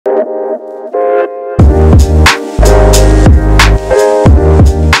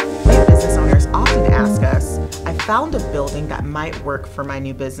might work for my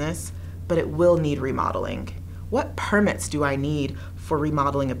new business, but it will need remodeling. What permits do I need for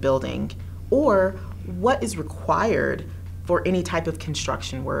remodeling a building? Or what is required for any type of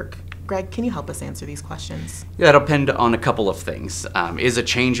construction work? Greg, can you help us answer these questions? Yeah, that'll depend on a couple of things. Is a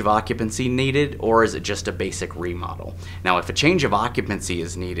change of occupancy needed, or is it just a basic remodel? Now, if a change of occupancy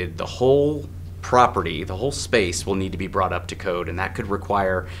is needed, the whole property, the whole space will need to be brought up to code, and that could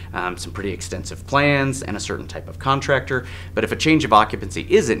require some pretty extensive plans and a certain type of contractor. But if a change of occupancy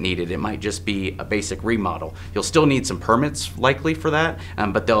isn't needed, it might just be a basic remodel. You'll still need some permits likely for that,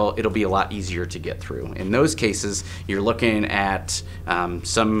 but it'll be a lot easier to get through. In those cases, you're looking at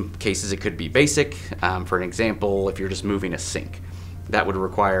some cases it could be basic. For an example, if you're just moving a sink, that would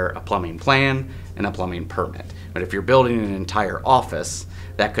require a plumbing plan and a plumbing permit. But if you're building an entire office,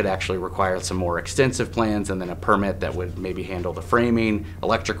 that could actually require some more extensive plans and then a permit that would maybe handle the framing,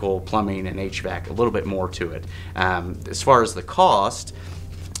 electrical, plumbing, and HVAC, a little bit more to it. As far as the cost,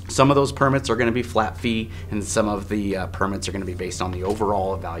 some of those permits are going to be flat fee, and some of the permits are going to be based on the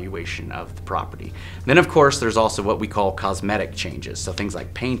overall evaluation of the property. Then, of course, there's also what we call cosmetic changes, so things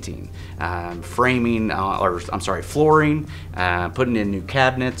like painting, framing, flooring, putting in new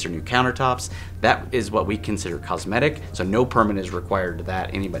cabinets or new countertops. That is what we consider cosmetic, so no permit is required to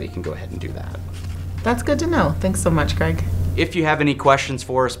that. Anybody can go ahead and do that. That's good to know. Thanks so much, Greg. If you have any questions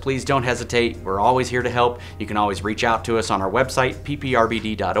for us, please don't hesitate. We're always here to help. You can always reach out to us on our website,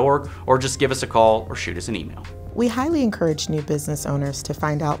 pprbd.org, or just give us a call or shoot us an email. We highly encourage new business owners to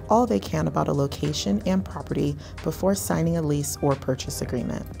find out all they can about a location and property before signing a lease or purchase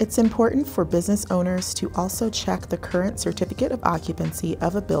agreement. It's important for business owners to also check the current certificate of occupancy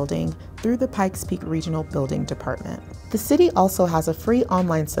of a building through the Pikes Peak Regional Building Department. The city also has a free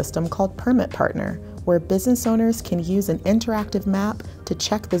online system called Permit Partner, where business owners can use an interactive map to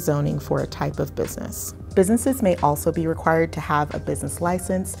check the zoning for a type of business. Businesses may also be required to have a business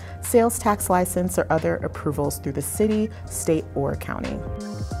license, sales tax license, or other approvals through the city, state, or county.